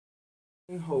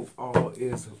Hope all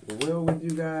is well with you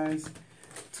guys.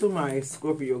 To my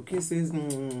Scorpio kisses,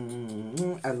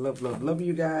 I love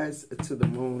you guys. To the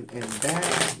moon and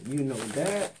back, you know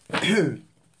that.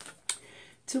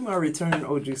 To my returning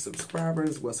OG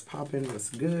subscribers, what's poppin', what's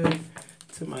good.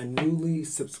 To my newly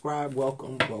subscribed,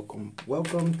 welcome.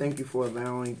 Thank you for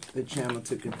allowing the channel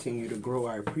to continue to grow.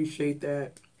 I appreciate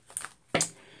that.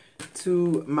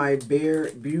 To my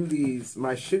bear beauties,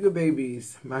 my sugar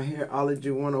babies, my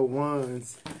hairology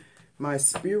 101s, my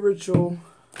spiritual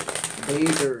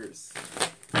bathers,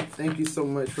 thank you so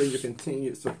much for your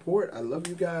continued support. I love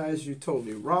you guys. You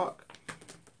totally rock.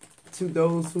 To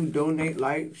those who donate,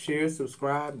 like, share,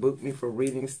 subscribe, book me for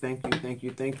readings, thank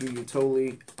you. You're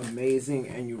totally amazing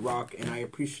and you rock, and I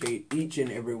appreciate each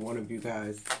and every one of you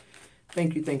guys.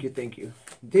 Thank you.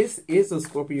 This is a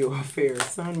Scorpio affair.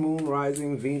 Sun, Moon,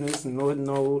 Rising, Venus, North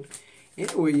Node.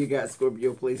 Anywhere you got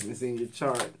Scorpio placements in your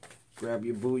chart. Grab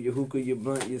your boo, your hookah, your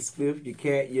blunt, your spliff, your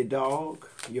cat, your dog,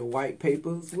 your white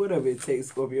papers, whatever it takes,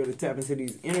 Scorpio, to tap into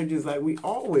these energies like we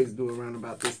always do around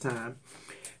about this time.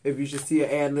 If you should see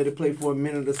an ad, let it play for a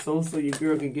minute or so your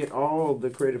girl can get all the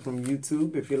credit from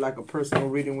YouTube. If you'd like a personal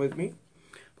reading with me,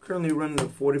 I'm currently running a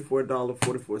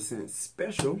 $44.44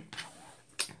 special.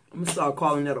 I'm going to start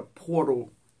calling that a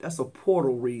portal. That's a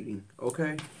portal reading,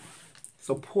 okay? It's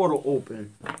a portal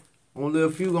open. Only a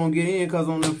few going to get in because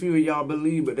only a few of y'all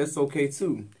believe, but that's okay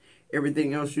too.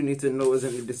 Everything else you need to know is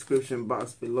in the description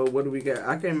box below. What do we got?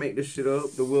 I can't make this shit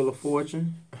up. The Wheel of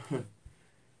Fortune.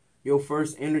 Your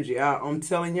first energy out. I'm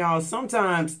telling y'all,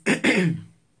 sometimes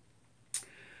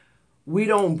we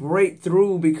don't break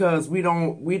through because we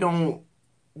don't,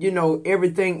 you know,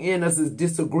 everything in us is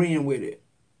disagreeing with it.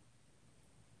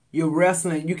 You're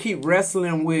wrestling. You keep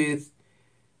wrestling with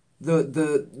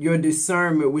your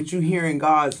discernment, with you hearing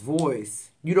God's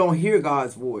voice. You don't hear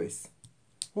God's voice.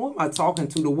 Who am I talking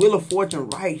to? The Wheel of Fortune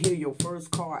right here. Your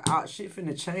first card out. Shit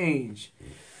finna change.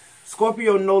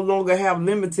 Scorpio no longer have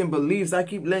limiting beliefs. I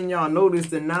keep letting y'all know this.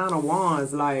 The Nine of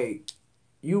Wands, like,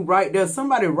 you right there.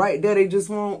 Somebody right there. You just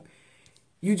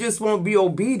won't be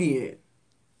obedient.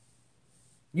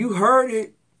 You heard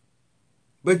it.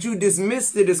 But you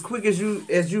dismissed it as quick as you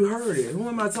heard it. Who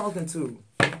am I talking to?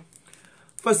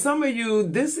 For some of you,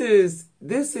 this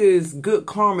is good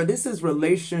karma. This is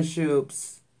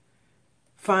relationships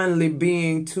finally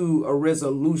being to a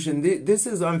resolution. This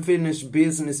is unfinished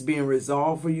business being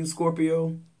resolved for you,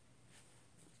 Scorpio.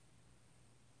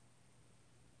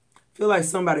 Feel like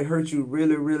somebody hurt you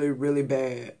really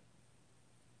bad.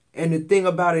 And the thing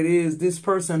about it is, this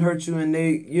person hurt you and they,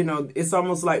 you know, it's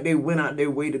almost like they went out their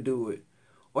way to do it.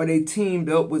 Or they teamed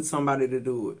up with somebody to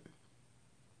do it.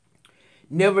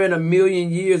 Never in a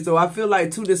million years, though. I feel like,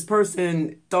 too, this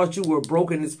person thought you were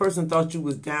broken. This person thought you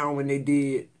was down when they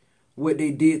did what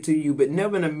they did to you. But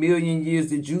never in a million years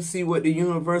did you see what the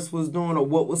universe was doing or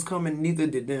what was coming. Neither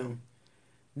did them.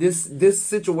 This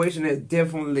situation has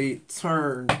definitely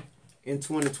turned in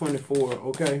 2024,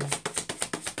 okay?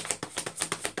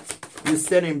 You're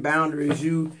setting boundaries.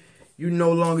 You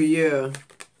no longer, yeah...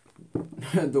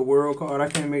 the World card, I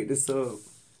can't make this up.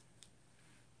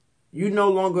 You no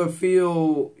longer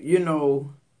feel, you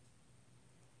know,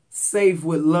 safe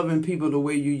with loving people the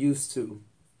way you used to.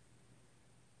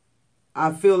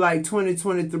 I feel like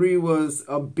 2023 was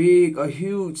a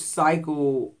huge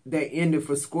cycle that ended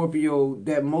for Scorpio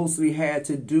that mostly had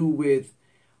to do with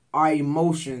our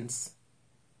emotions,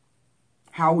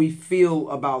 how we feel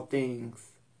about things.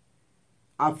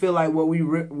 I feel like what we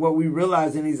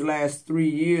realized in these last 3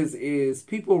 years is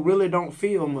people really don't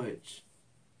feel much.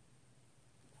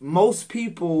 Most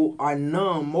people are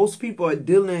numb. Most people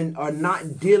are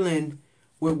not dealing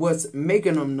with what's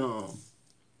making them numb.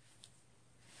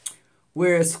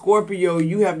 Whereas Scorpio,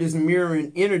 you have this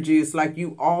mirroring energy. It's like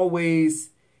you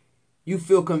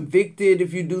feel convicted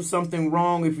if you do something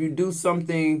wrong. If you do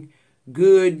something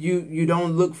good, you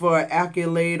don't look for an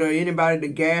accolade or anybody to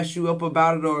gas you up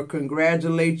about it or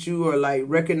congratulate you or like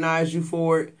recognize you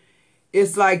for it.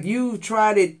 It's like you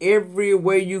tried it every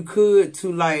way you could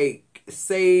to like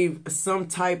save some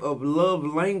type of love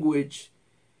language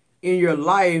in your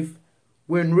life,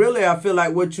 when really I feel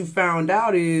like what you found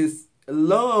out is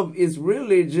love is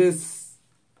really just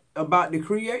about the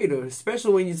creator,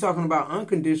 especially when you're talking about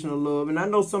unconditional love. And I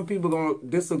know some people are going to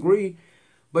disagree,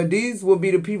 but these will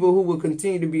be the people who will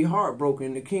continue to be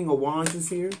heartbroken. The King of Wands is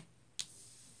here.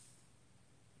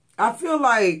 I feel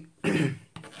like, and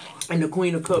the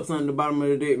Queen of Cups on the bottom of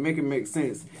the deck, make it make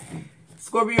sense.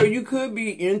 Scorpio, you could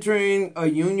be entering a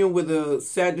union with a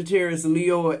Sagittarius,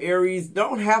 Leo, or Aries.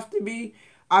 Don't have to be.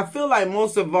 I feel like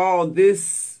most of all,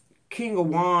 this King of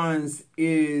Wands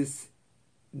is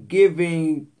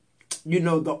giving you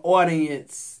know, the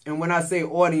audience. And when I say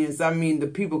audience, I mean the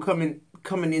people coming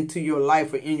into your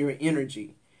life or in your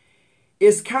energy.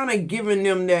 It's kind of giving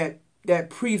them that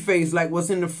preface, like what's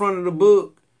in the front of the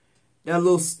book, that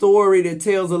little story that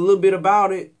tells a little bit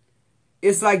about it.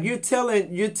 It's like you're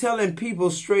telling people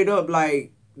straight up,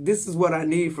 like, this is what I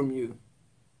need from you.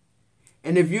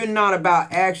 And if you're not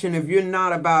about action, if you're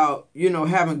not about, you know,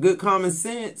 having good common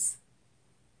sense,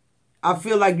 I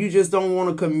feel like you just don't want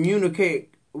to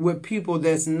communicate with people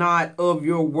that's not of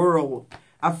your world.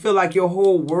 I feel like your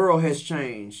whole world has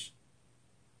changed.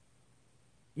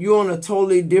 You're on a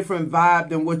totally different vibe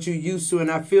than what you used to. And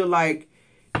I feel like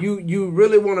you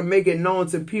really want to make it known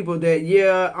to people that,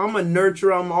 yeah, I'm a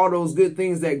nurturer. I'm all those good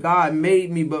things that God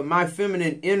made me. But my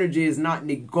feminine energy is not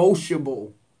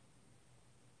negotiable.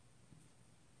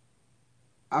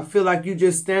 I feel like you're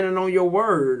just standing on your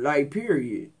word, like,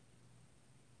 period.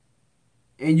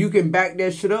 And you can back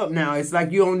that shit up now. It's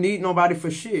like you don't need nobody for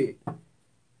shit.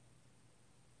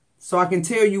 So I can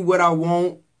tell you what I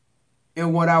want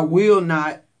and what I will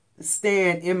not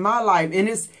stand in my life. And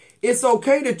it's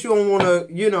okay that you don't want to,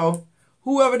 you know,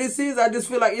 whoever this is, I just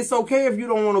feel like it's okay if you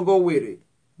don't want to go with it.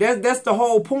 That's the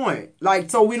whole point. Like,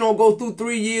 so we don't go through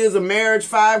 3 years of marriage,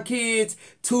 5 kids,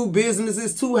 2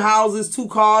 businesses, 2 houses, 2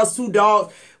 cars, 2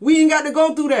 dogs. We ain't got to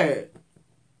go through that.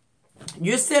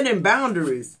 You're setting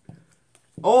boundaries.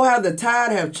 Oh, how the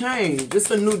tide have changed.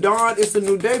 It's a new dawn. It's a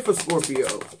new day for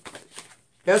Scorpio.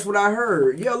 That's what I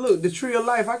heard. Yeah, look, the tree of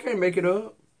life, I can't make it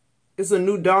up. It's a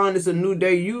new dawn. It's a new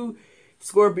day. You,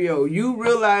 Scorpio, you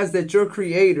realize that your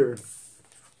creator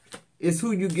is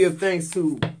who you give thanks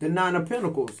to, the 9 of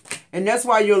Pentacles. And that's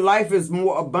why your life is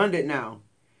more abundant now.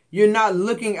 You're not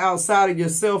looking outside of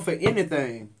yourself for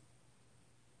anything.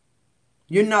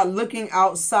 You're not looking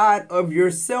outside of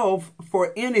yourself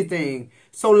for anything.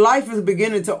 So life is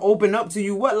beginning to open up to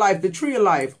you. What life? The tree of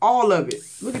life. All of it.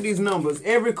 Look at these numbers.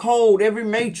 Every code, every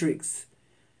matrix,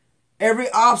 every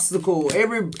obstacle,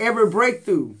 every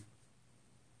breakthrough.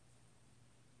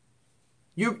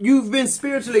 You've been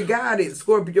spiritually guided,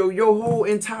 Scorpio, your whole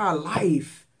entire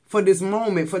life for this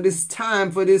moment, for this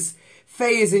time, for this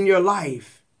phase in your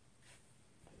life.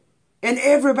 And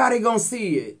everybody gonna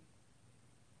see it.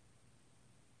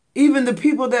 Even the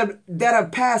people that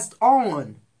have passed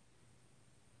on.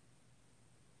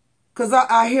 Because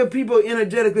I hear people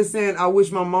energetically saying, I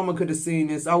wish my mama could have seen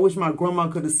this. I wish my grandma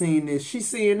could have seen this. She's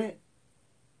seeing it.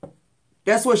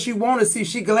 That's what she want to see.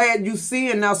 She glad you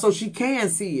seeing now so she can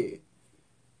see it.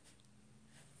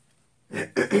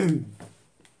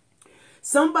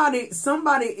 Somebody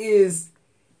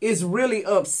is really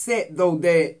upset though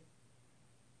that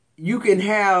you can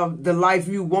have the life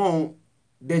you want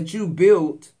that you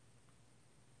built,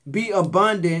 be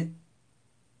abundant,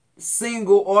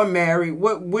 single or married,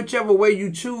 whichever way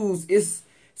you choose.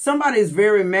 Somebody is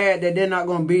very mad that they're not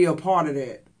going to be a part of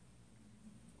that.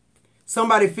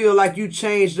 Somebody feel like you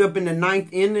changed up in the 9th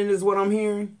inning is what I'm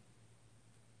hearing.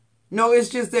 No, it's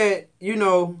just that, you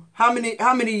know, how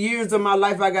many years of my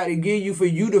life I got to give you for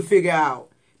you to figure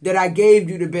out that I gave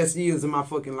you the best years of my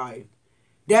fucking life?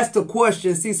 That's the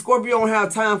question. See, Scorpio don't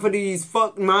have time for these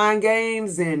fuck mind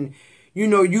games and, you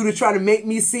know, you to try to make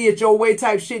me see it your way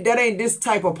type shit. That ain't this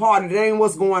type of party. That ain't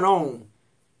what's going on.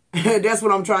 That's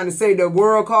what I'm trying to say. The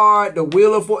world card, the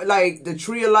wheel of, like, the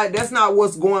tree of life, that's not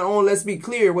what's going on. Let's be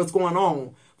clear what's going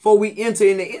on before we enter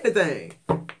into anything.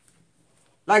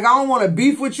 Like, I don't want to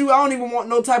beef with you. I don't even want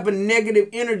no type of negative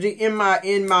energy in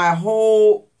my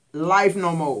whole life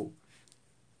no more.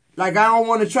 Like, I don't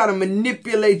want to try to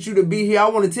manipulate you to be here. I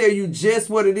want to tell you just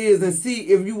what it is and see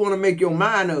if you want to make your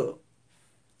mind up.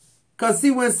 Because,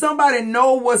 see, when somebody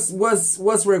know what's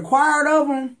required of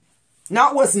them,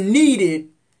 not what's needed,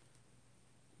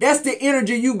 that's the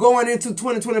energy you going into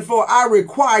 2024. I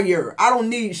require. I don't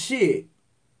need shit.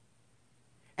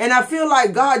 And I feel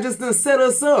like God just done set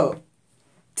us up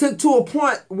to a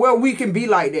point where we can be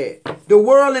like that. The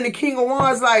world and the King of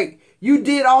Wands, like, you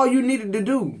did all you needed to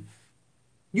do.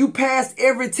 You passed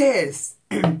every test.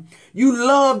 You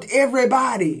loved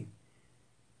everybody.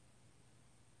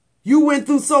 You went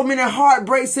through so many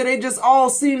heartbreaks that they just all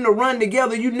seem to run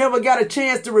together. You never got a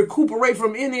chance to recuperate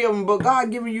from any of them. But God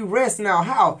giving you rest now.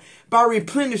 How? By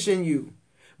replenishing you.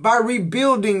 By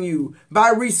rebuilding you. By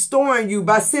restoring you.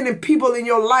 By sending people in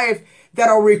your life that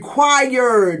are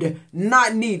required,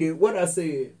 not needed. What I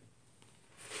said.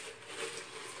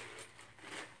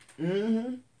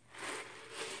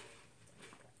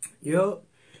 Yup.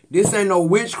 This ain't no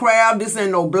witchcraft. This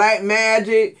ain't no black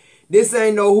magic. This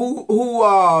ain't no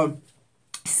who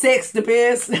sex the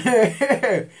best.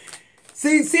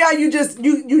 See how you just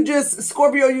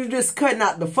Scorpio, you just cutting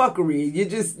out the fuckery.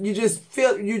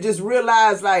 You just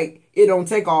realize like it don't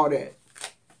take all that.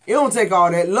 It don't take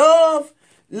all that. Love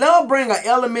bring an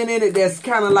element in it that's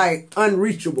kind of like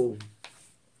unreachable.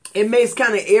 It makes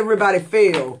kind of everybody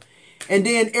fail. And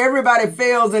then everybody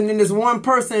fails, and then there's one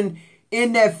person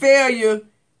in that failure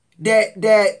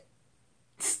that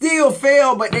still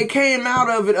failed, but they came out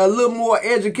of it a little more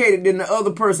educated than the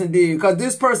other person did. Because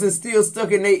this person's still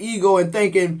stuck in their ego and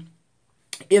thinking,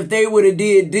 if they would have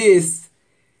did this,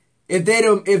 if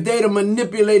they'd have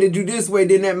manipulated you this way,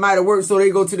 then that might have worked. So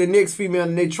they go to the next female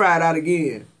and they try it out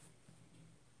again.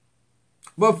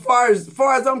 But far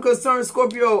as I'm concerned,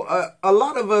 Scorpio, a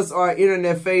lot of us are in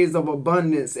that phase of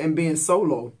abundance and being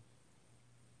solo.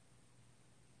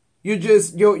 You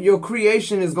just your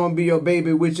creation is gonna be your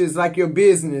baby, which is like your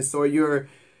business or you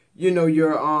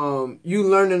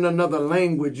learning another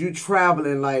language, you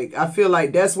traveling. Like I feel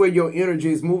like that's where your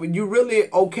energy is moving. You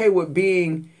really okay with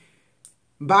being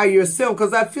by yourself,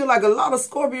 because I feel like a lot of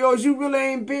Scorpios, you really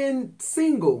ain't been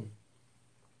single.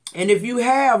 And if you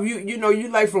have, you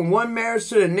like from one marriage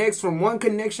to the next, from one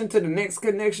connection to the next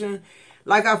connection.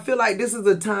 Like I feel like this is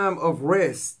a time of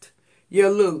rest. Yeah,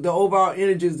 look, the overall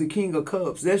energy is the King of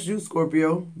Cups. That's you,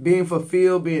 Scorpio. Being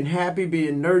fulfilled, being happy,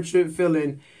 being nurtured,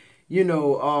 feeling,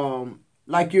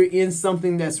 like you're in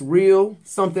something that's real,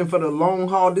 something for the long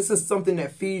haul. This is something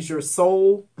that feeds your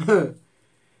soul. And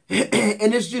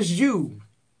it's just you.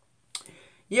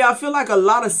 Yeah, I feel like a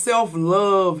lot of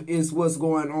self-love is what's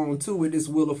going on, too, with this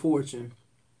Wheel of Fortune.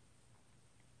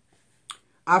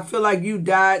 I feel like you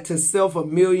died to self a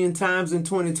million times in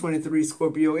 2023,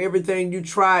 Scorpio. Everything you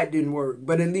tried didn't work,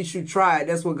 but at least you tried.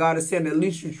 That's what God is saying. At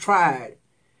least you tried.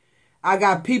 I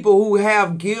got people who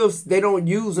have gifts. They don't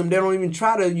use them. They don't even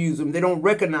try to use them. They don't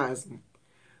recognize them.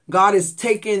 God is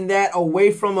taking that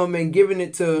away from them and giving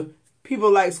it to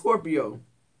people like Scorpio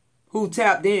who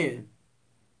tapped in.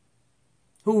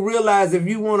 Who realize if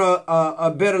you want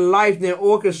a better life than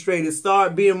orchestrated,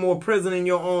 start being more present in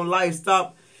your own life.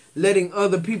 Stop letting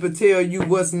other people tell you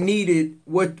what's needed,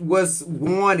 what's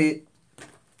wanted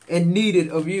and needed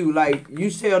of you. Like, you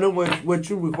tell them what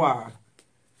you require.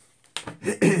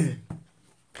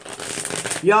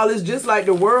 Y'all, it's just like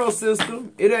the world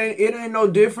system. It ain't no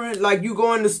different. Like, you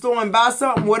go in the store and buy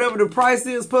something, whatever the price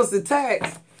is plus the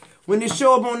tax. When it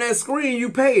show up on that screen, you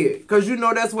pay it. Because you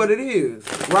know that's what it is.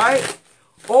 Right?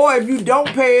 Or if you don't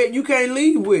pay it, you can't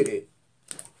leave with it.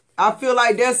 I feel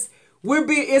like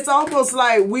it's almost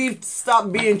like we've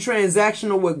stopped being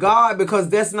transactional with God, because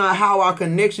that's not how our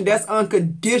connection, that's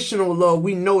unconditional love.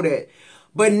 We know that.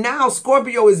 But now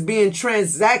Scorpio is being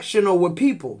transactional with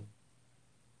people.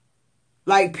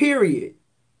 Like, period.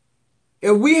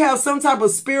 If we have some type of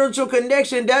spiritual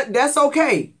connection, that's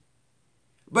okay.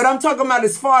 But I'm talking about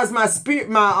as far as my spirit,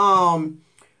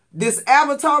 this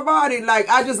avatar body, like,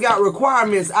 I just got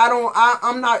requirements.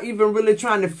 I'm not even really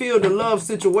trying to feel the love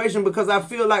situation, because I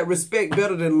feel like respect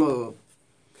better than love.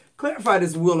 Clarify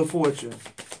this Wheel of Fortune.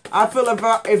 I feel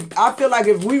like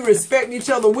if we respect each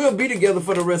other, we'll be together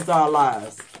for the rest of our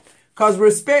lives. Cause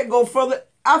respect go further.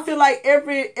 I feel like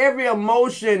every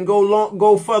emotion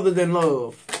go further than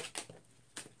love.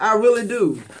 I really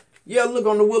do. Yeah, look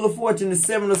on the Wheel of Fortune, the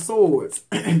Seven of Swords.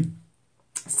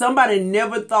 Somebody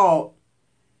never thought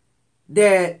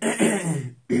that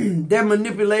that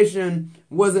manipulation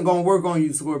wasn't going to work on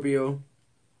you, Scorpio.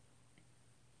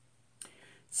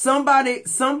 Somebody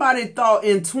thought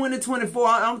in 2024,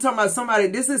 I'm talking about somebody,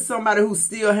 this is somebody who's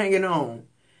still hanging on.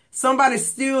 Somebody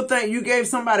still think you gave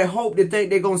somebody hope to think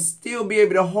they're going to still be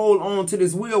able to hold on to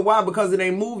this wheel. Why? Because it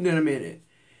ain't moved in a minute.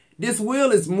 This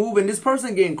wheel is moving. This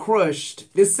person getting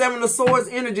crushed. This Seven of Swords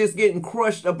energy is getting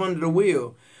crushed up under the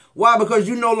wheel. Why? Because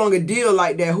you no longer deal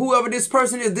like that. Whoever this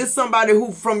person is, this somebody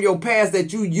who from your past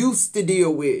that you used to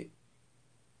deal with.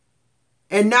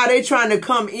 And now they trying to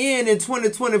come in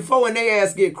 2024 and they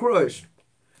ass get crushed.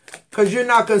 Because you're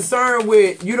not concerned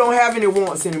with, you don't have any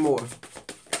wants anymore.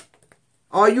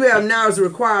 All you have now is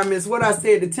requirements. What I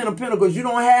said, the Ten of Pentacles, you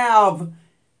don't have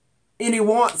any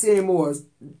wants anymore.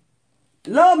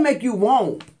 Love make you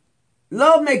want.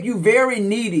 Love make you very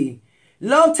needy.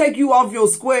 Love take you off your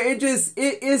square.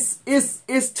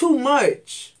 It's too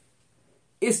much.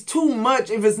 It's too much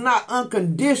if it's not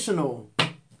unconditional.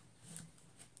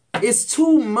 It's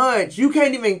too much. You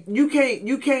can't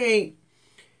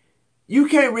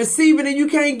receive it and you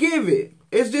can't give it.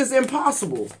 It's just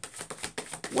impossible.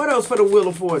 What else for the Wheel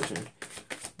of Fortune?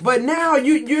 But now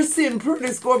you're sitting pretty,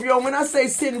 Scorpio. When I say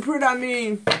sitting pretty, I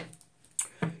mean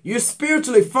you're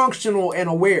spiritually functional and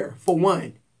aware, for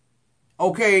one.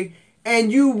 Okay?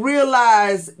 And you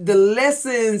realize the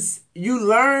lessons you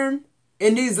learn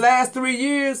in these last 3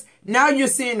 years, now you're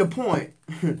seeing the point.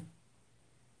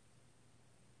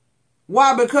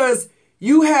 Why? Because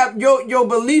you have your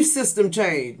belief system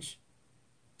change.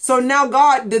 So now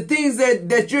God, the things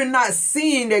that you're not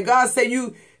seeing, that God said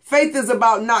faith is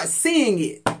about not seeing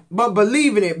it, but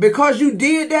believing it. Because you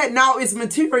did that, now it's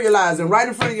materializing right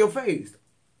in front of your face.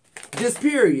 Just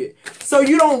period. So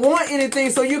you don't want anything.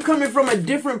 So you're coming from a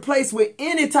different place with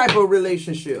any type of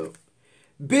relationship.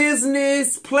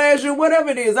 Business, pleasure, whatever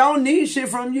it is. I don't need shit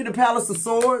from you, the Palace of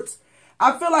Swords.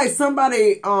 I feel like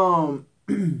somebody,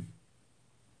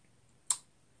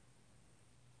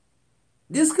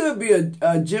 this could be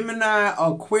a Gemini,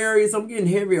 Aquarius. I'm getting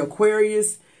heavy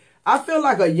Aquarius. I feel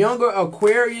like a younger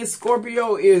Aquarius,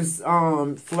 Scorpio, is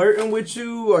flirting with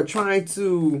you or trying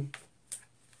to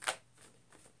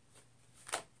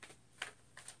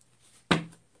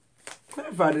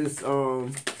clarify this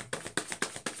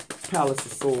Palace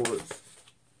of Swords.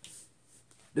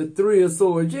 The Three of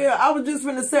Swords. Yeah, I was just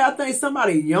gonna say, I think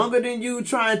somebody younger than you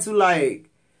trying to like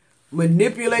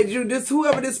manipulate you.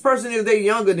 Whoever this person is, they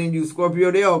younger than you,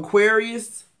 Scorpio. They're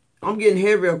Aquarius. I'm getting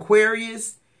heavy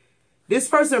Aquarius. This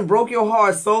person broke your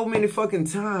heart so many fucking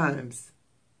times.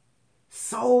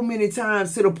 So many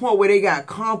times to the point where they got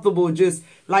comfortable. Just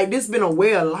like this been a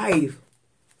way of life.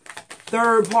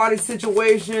 Third party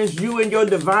situations. You and your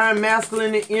divine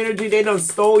masculine energy. They done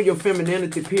stole your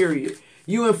femininity, period.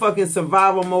 You in fucking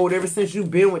survival mode ever since you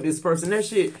been with this person. That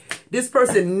shit. This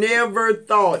person never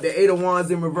thought the Eight of Wands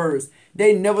in reverse.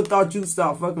 They never thought you'd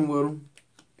stop fucking with them.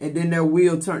 And then their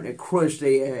wheel turned and crushed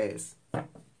their ass.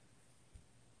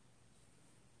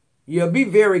 Yeah, be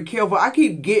very careful. I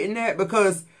keep getting that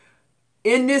because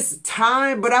in this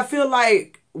time, but I feel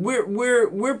like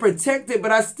we're protected,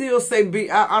 but I still say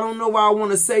I don't know why I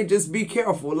want to say just be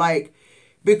careful. Like,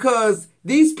 because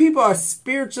these people are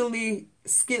spiritually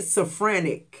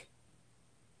schizophrenic.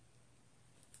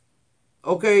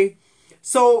 Okay?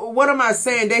 So what am I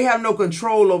saying? They have no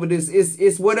control over this.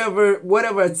 It's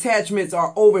whatever attachments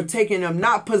are overtaking them,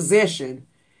 not possession.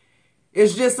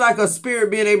 It's just like a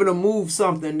spirit being able to move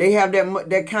something. They have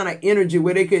that kind of energy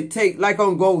where they could take, like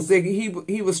on Ghost,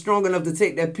 he was strong enough to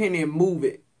take that penny and move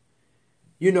it.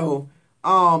 You know,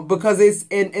 because it's,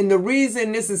 and the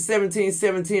reason this is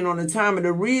 1717 on the time, and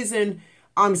the reason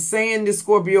I'm saying this,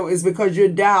 Scorpio, is because you're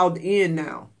dialed in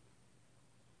now.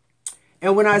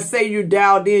 And when I say you're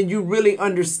dialed in, you really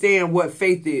understand what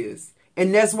faith is.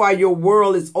 And that's why your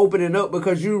world is opening up,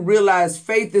 because you realize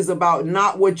faith is about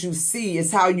not what you see.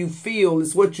 It's how you feel.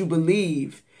 It's what you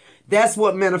believe. That's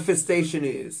what manifestation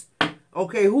is.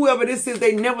 Okay, whoever this is,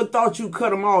 they never thought you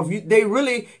cut them off. They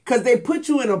really, because they put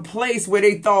you in a place where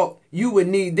they thought you would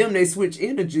need them. They switched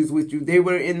energies with you. They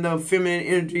were in the feminine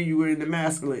energy. You were in the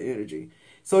masculine energy.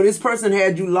 So this person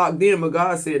had you locked in, but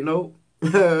God said, nope.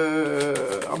 I'm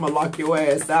going to lock your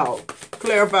ass out.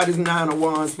 Clarify this Nine of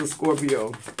Wands for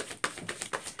Scorpio.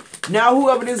 Now,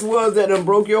 whoever this was that done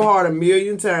broke your heart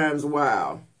 1,000,000 times,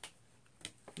 wow.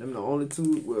 Them the only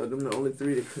two, well, them the only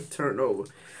three that turned over.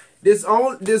 This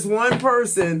one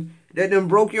person that done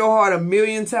broke your heart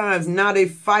 1,000,000 times, now they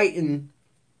fighting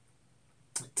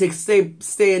to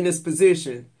stay in this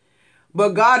position. But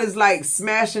God is like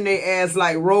smashing their ass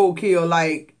like roadkill.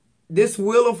 Like this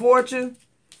Wheel of Fortune,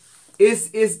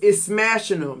 it's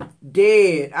smashing them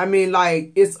dead. I mean,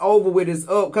 like, it's over with, it's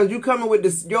up. Because you coming with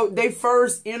this, their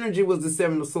first energy was the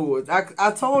Seven of Swords.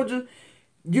 I told you,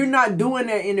 you're not doing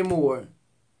that anymore.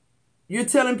 You're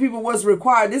telling people what's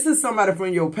required. This is somebody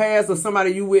from your past or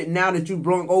somebody you with now that you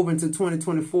brought over into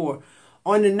 2024.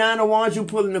 On the Nine of Wands, you're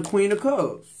pulling the Queen of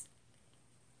Cups.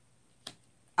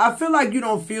 I feel like you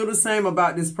don't feel the same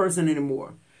about this person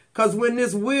anymore. Because when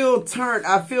this wheel turned,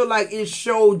 I feel like it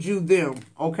showed you them,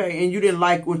 okay? And you didn't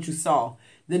like what you saw.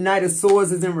 The Knight of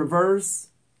Swords is in reverse.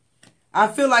 I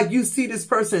feel like you see this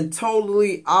person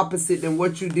totally opposite than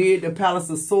what you did, the Palace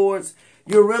of Swords.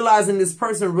 You're realizing this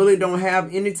person really don't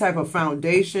have any type of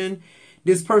foundation.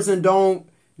 This person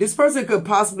could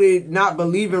possibly not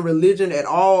believe in religion at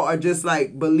all, or just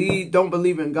like don't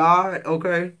believe in God,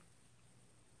 okay?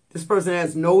 This person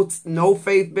has no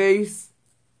faith base.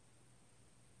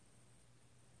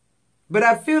 But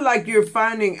I feel like you're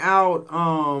finding out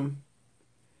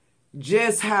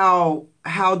just how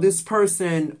this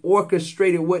person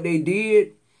orchestrated what they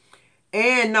did.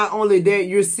 And not only that,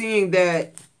 you're seeing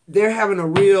that they're having a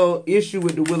real issue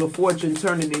with the Wheel of Fortune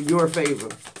turning in your favor.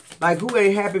 Like, who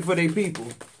ain't happy for their people?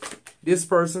 This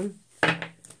person.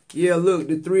 Yeah, look,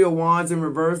 the Three of Wands in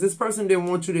reverse. This person didn't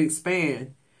want you to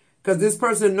expand. Because this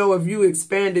person know if you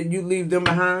expanded, you leave them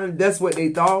behind. That's what they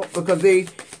thought. Because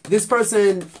this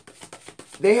person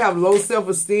they have low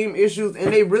self-esteem issues,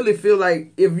 and they really feel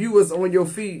like if you was on your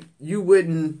feet, you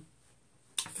wouldn't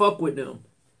fuck with them.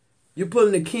 You're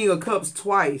pulling the King of Cups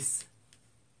twice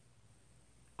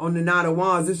on the Nine of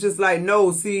Wands. It's just like,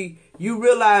 no, see, you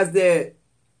realize that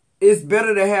it's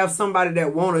better to have somebody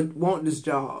that want this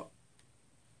job.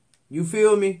 You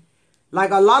feel me?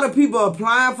 Like, a lot of people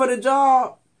applying for the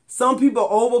job. Some people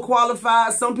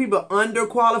overqualified. Some people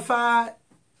underqualified.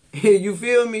 You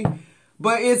feel me?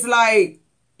 But it's like,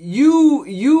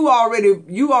 you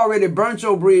already burnt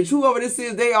your bridge. Whoever this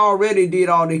is, they already did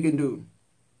all they can do.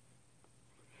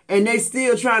 And they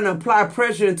still trying to apply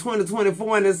pressure in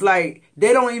 2024. And it's like,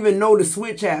 they don't even know the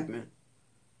switch happened.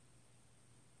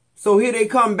 So here they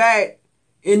come back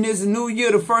in this new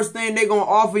year. The first thing they're going to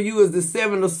offer you is the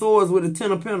Seven of Swords with the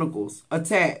Ten of Pentacles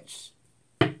attached.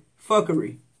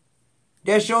 Fuckery.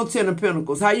 That's your Ten of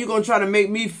Pentacles. How you going to try to make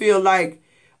me feel like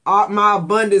my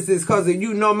abundance is because of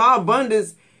you? No, my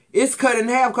abundance is cut in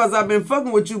half because I've been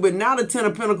fucking with you. But now the Ten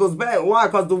of Pentacles back. Why?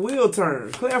 Because the wheel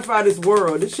turned. Clarify this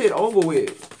world. This shit over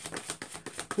with.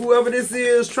 Whoever this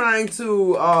is trying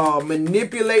to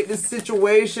manipulate the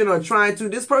situation or trying to,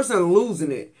 this person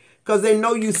losing it. Because they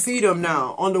know you see them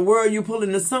now. On the world, you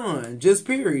pulling the sun. Just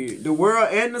period. The world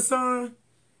and the sun.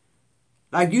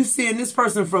 Like, you seeing this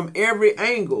person from every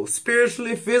angle.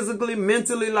 Spiritually, physically,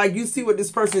 mentally. Like, you see what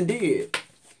this person did.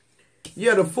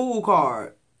 Yeah, the Fool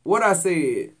card. What I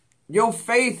said. Your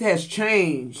faith has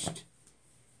changed.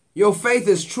 Your faith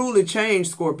has truly changed,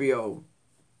 Scorpio.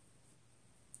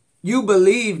 You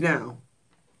believe now.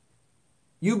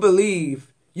 You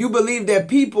believe. You believe that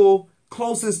people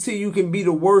closest to you can be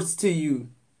the worst to you.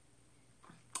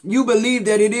 You believe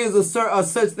that it is a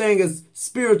such thing as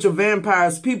spiritual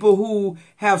vampires, people who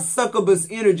have succubus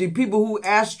energy, people who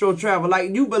astral travel.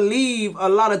 Like, you believe a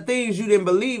lot of things you didn't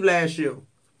believe last year.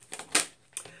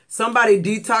 Somebody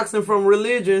detoxing from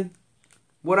religion.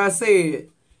 What I said.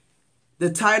 The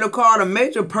title card, a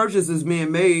major purchase is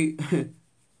being made.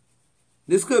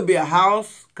 This could be a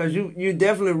house because you're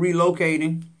definitely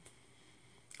relocating.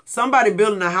 Somebody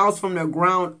building a house from the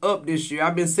ground up this year.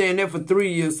 I've been saying that for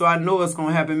 3 years, so I know it's going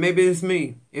to happen. Maybe it's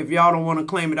me. If y'all don't want to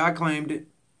claim it, I claimed it.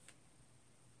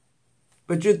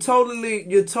 But you're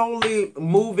totally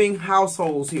moving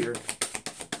households here.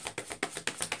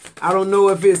 I don't know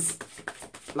if it's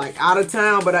like out of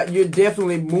town, but you're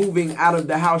definitely moving out of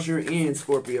the house you're in,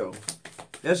 Scorpio.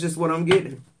 That's just what I'm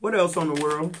getting. What else on the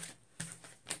world?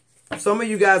 Some of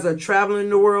you guys are traveling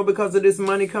the world because of this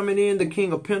money coming in. The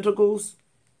King of Pentacles.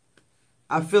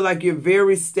 I feel like you're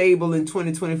very stable in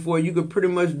 2024. You could pretty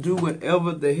much do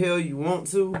whatever the hell you want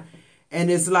to.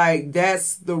 And it's like,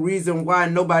 that's the reason why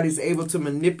nobody's able to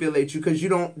manipulate you. Because you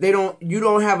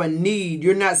don't have a need.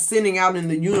 You're not sending out in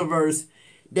the universe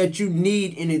that you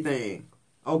need anything.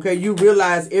 Okay, you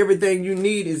realize everything you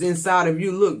need is inside of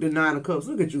you. Look, the Nine of Cups.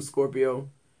 Look at you, Scorpio.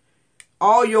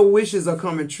 All your wishes are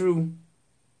coming true.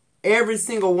 Every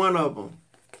single one of them.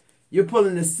 You're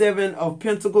pulling the Seven of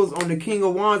Pentacles on the King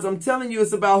of Wands. I'm telling you,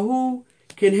 it's about who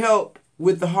can help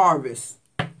with the harvest.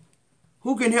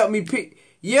 Who can help me pick?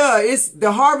 Yeah, it's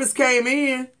the harvest came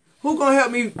in. Who gonna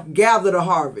help me gather the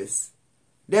harvest?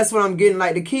 That's what I'm getting.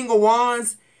 Like the King of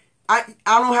Wands, I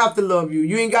don't have to love you.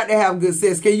 You ain't got to have good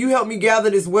sex. Can you help me gather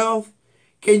this wealth?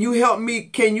 Can you help me?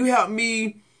 Can you help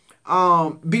me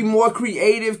be more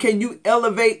creative? Can you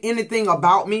elevate anything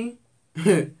about me?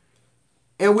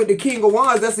 And with the King of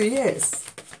Wands, that's a yes.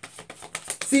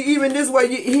 See, even this way,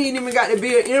 he ain't even got to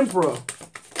be an emperor.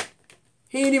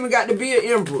 He ain't even got to be an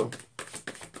emperor.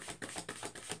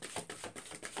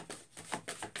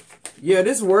 Yeah,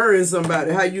 this worrying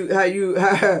somebody.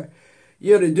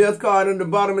 Yeah, the death card on the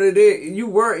bottom of the deck. You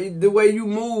worry, the way you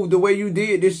moved, the way you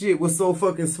did this shit was so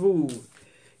fucking smooth.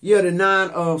 Yeah, the Nine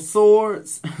of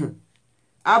Swords.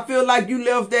 I feel like you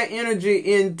left that energy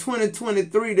in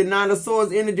 2023, the Nine of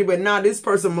Swords energy, but now this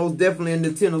person most definitely in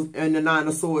the Nine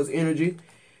of Swords energy.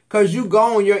 Because you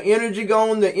gone, your energy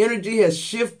gone, the energy has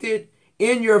shifted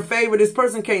in your favor. This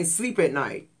person can't sleep at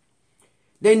night.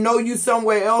 They know you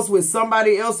somewhere else with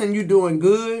somebody else and you doing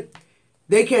good.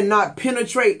 They cannot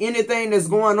penetrate anything that's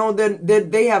going on.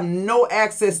 They have no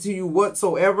access to you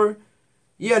whatsoever.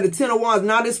 Yeah, the Ten of Wands,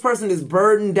 now this person is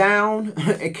burdened down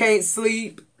and can't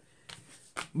sleep.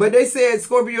 But they said,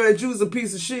 Scorpio, that you was a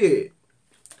piece of shit.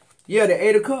 Yeah, the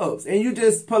Eight of Cups. And you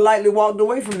just politely walked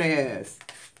away from their ass.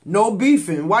 No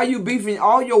beefing. Why you beefing?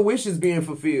 All your wishes being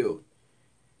fulfilled.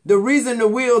 The reason the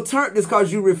wheel turned is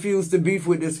because you refused to beef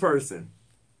with this person.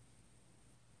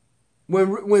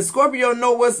 When Scorpio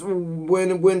know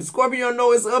when Scorpio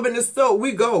know it's up in the stove,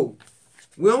 we go.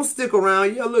 We don't stick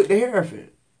around. Yeah, look, the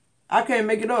Hierophant. I can't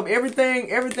make it up. Everything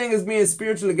is being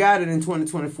spiritually guided in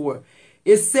 2024.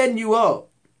 It's setting you up.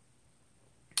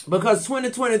 Because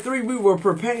 2023, we were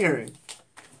preparing.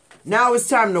 Now it's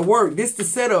time to work. This the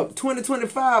setup.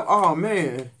 2025, oh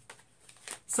man.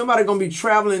 Somebody gonna be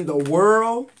traveling the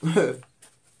world.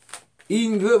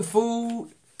 Eating good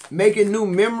food. Making new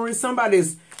memories.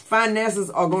 Somebody's finances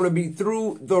are gonna be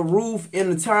through the roof in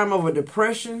the time of a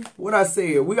depression. What I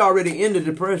said, we already in the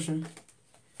depression.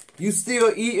 You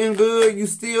still eating good. You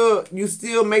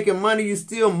still making money. You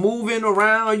still moving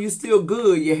around. You still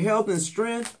good. Your health and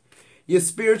strength. You're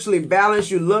spiritually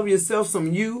balanced. You love yourself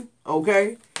some you.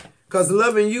 Okay? Because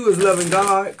loving you is loving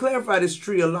God. Clarify this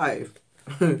tree of life.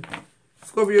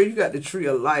 Scorpio, you got the tree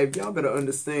of life. Y'all better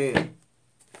understand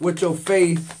what your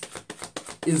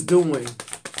faith is doing.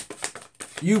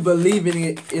 You believing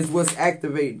it is what's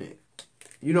activating it.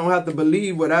 You don't have to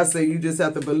believe what I say. You just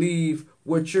have to believe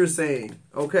what you're saying.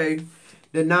 Okay?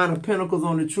 The 9 of Pentacles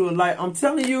on the tree of life. I'm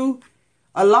telling you,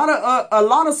 a lot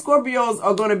of Scorpios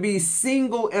are going to be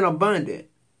single and abundant.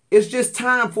 It's just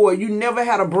time for it. You never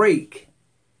had a break.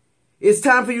 It's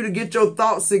time for you to get your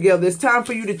thoughts together. It's time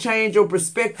for you to change your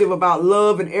perspective about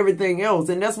love and everything else.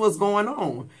 And that's what's going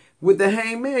on. With the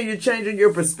Hangman, you're changing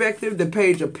your perspective. The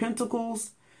Page of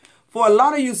Pentacles. For a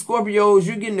lot of you Scorpios,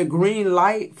 you're getting the green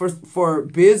light for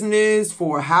business,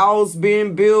 for a house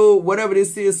being built, whatever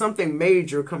this is, something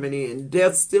major coming in.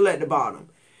 Death still at the bottom.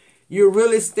 You're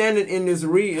really standing in this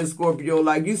reading, Scorpio.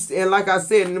 Like you, and like I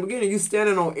said in the beginning, you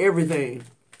standing on everything.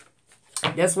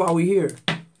 That's why we're here.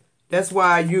 That's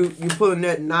why you pulling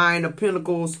that 9 of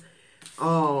Pentacles,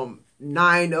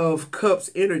 9 of Cups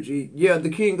energy. Yeah, the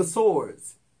King of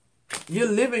Swords.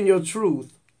 You're living your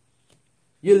truth.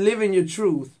 You're living your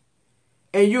truth.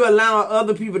 And you're allowing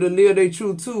other people to live their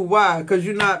truth too. Why? Because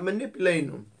you're not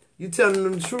manipulating them. You're telling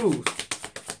them the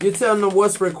truth. You're telling them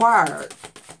what's required.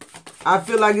 I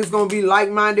feel like it's going to be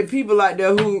like-minded people out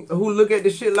there who look at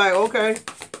this shit like, okay,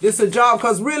 this is a job.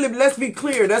 Because really, let's be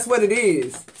clear, that's what it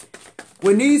is.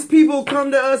 When these people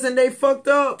come to us and they fucked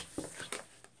up,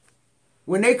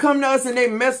 when they come to us and they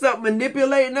messed up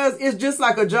manipulating us, it's just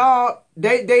like a job.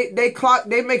 They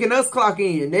making us clock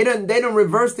in. They done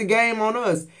reverse the game on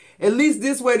us. At least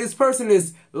this way, this person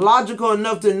is logical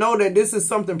enough to know that this is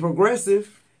something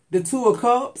progressive. The 2 of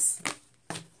Cups.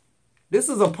 This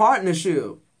is a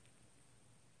partnership.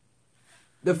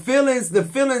 The feelings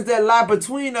that lie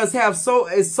between us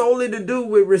is solely to do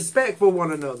with respect for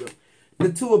one another.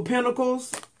 The 2 of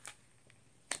Pentacles.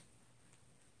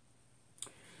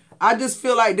 I just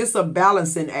feel like this is a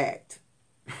balancing act.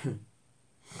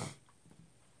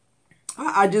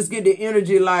 I just get the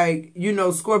energy like, you know,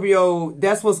 Scorpio,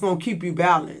 that's what's going to keep you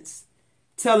balanced.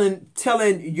 Telling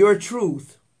your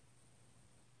truth.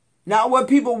 Not what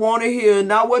people want to hear.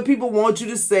 Not what people want you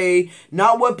to say.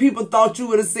 Not what people thought you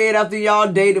would have said after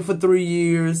y'all dated for 3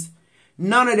 years.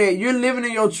 None of that. You're living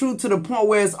in your truth to the point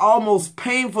where it's almost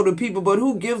painful to people. But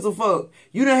who gives a fuck?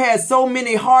 You done had so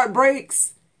many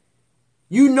heartbreaks.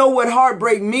 You know what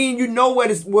heartbreak means. You know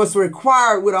what's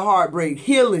required with a heartbreak.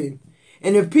 Healing.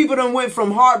 And if people done went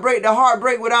from heartbreak to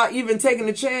heartbreak without even taking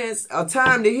a chance, a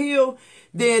time to heal,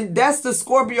 then that's the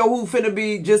Scorpio who finna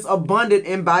be just abundant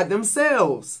and by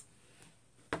themselves.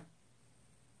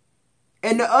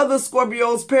 And the other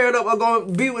Scorpios paired up are going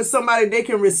to be with somebody they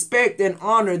can respect and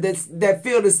honor that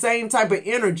feel the same type of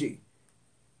energy.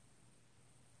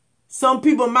 Some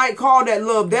people might call that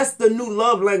love. That's the new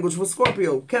love language for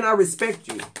Scorpio. Can I respect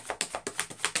you?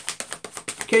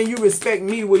 Can you respect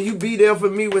me? Will you be there for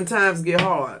me when times get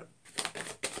hard?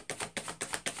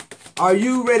 Are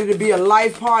you ready to be a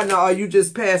life partner or are you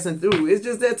just passing through? It's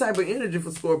just that type of energy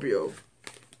for Scorpio.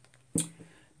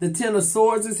 The 10 of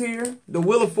Swords is here. The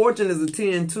Wheel of Fortune is a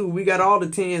 10 too. We got all the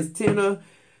 10s.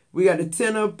 We got the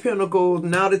 10 of Pentacles.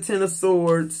 Now the 10 of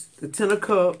Swords. The 10 of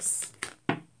Cups.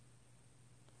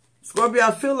 Scorpio,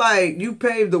 I feel like you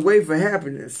paved the way for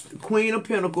happiness. The Queen of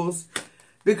Pentacles.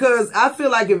 Because I feel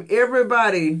like if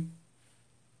everybody...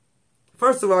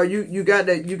 First of all, you got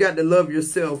to love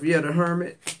yourself. Yeah, the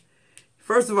Hermit.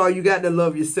 First of all, you got to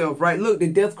love yourself, right? Look, the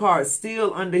Death card is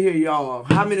still under here, y'all.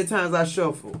 How many times I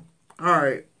shuffle? All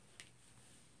right.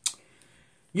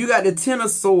 You got the 10 of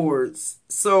Swords.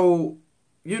 So,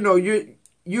 you know, you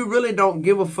really don't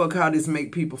give a fuck how this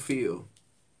make people feel.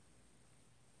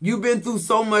 You've been through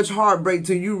so much heartbreak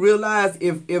till you realize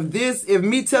if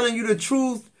me telling you the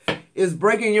truth is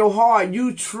breaking your heart,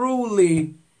 you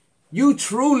truly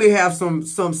have some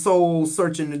soul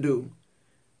searching to do.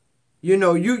 You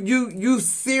know, you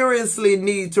seriously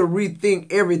need to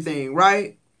rethink everything,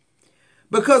 right?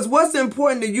 Because what's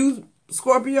important to you,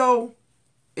 Scorpio,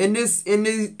 in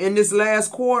this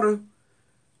last quarter,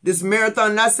 This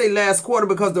marathon, not say last quarter,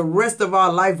 because the rest of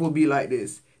our life will be like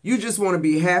this. You just want to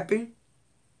be happy.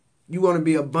 You want to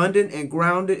be abundant and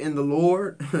grounded in the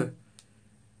Lord.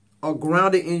 Or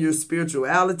grounded in your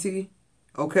spirituality.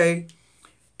 Okay?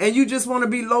 And you just want to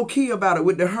be low key about it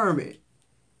with the hermit.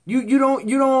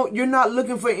 You're not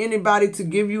looking for anybody to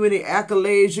give you any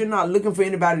accolades. You're not looking for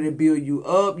anybody to build you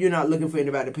up. You're not looking for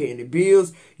anybody to pay any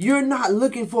bills. You're not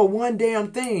looking for one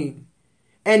damn thing.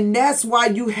 And that's why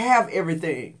you have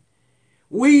everything.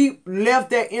 We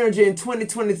left that energy in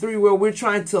 2023 where we're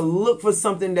trying to look for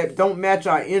something that don't match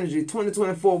our energy.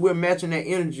 2024, we're matching that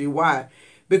energy. Why?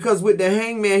 Because with the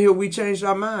hangman here, we changed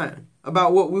our mind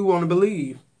about what we want to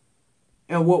believe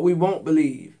and what we won't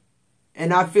believe.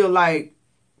 And I feel like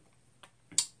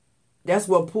that's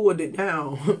what pulled it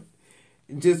down.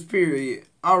 Just period.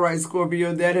 All right,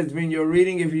 Scorpio, that has been your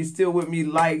reading. If you're still with me,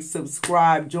 like,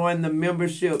 subscribe, join the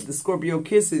membership, the Scorpio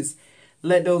Kisses.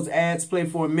 Let those ads play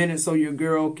for a minute so your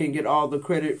girl can get all the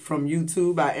credit from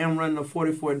YouTube. I am running a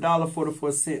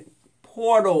 $44.44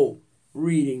 portal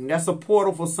reading. That's a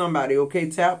portal for somebody, okay?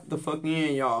 Tap the fuck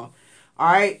in, y'all.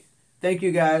 All right. Thank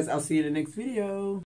you, guys. I'll see you in the next video.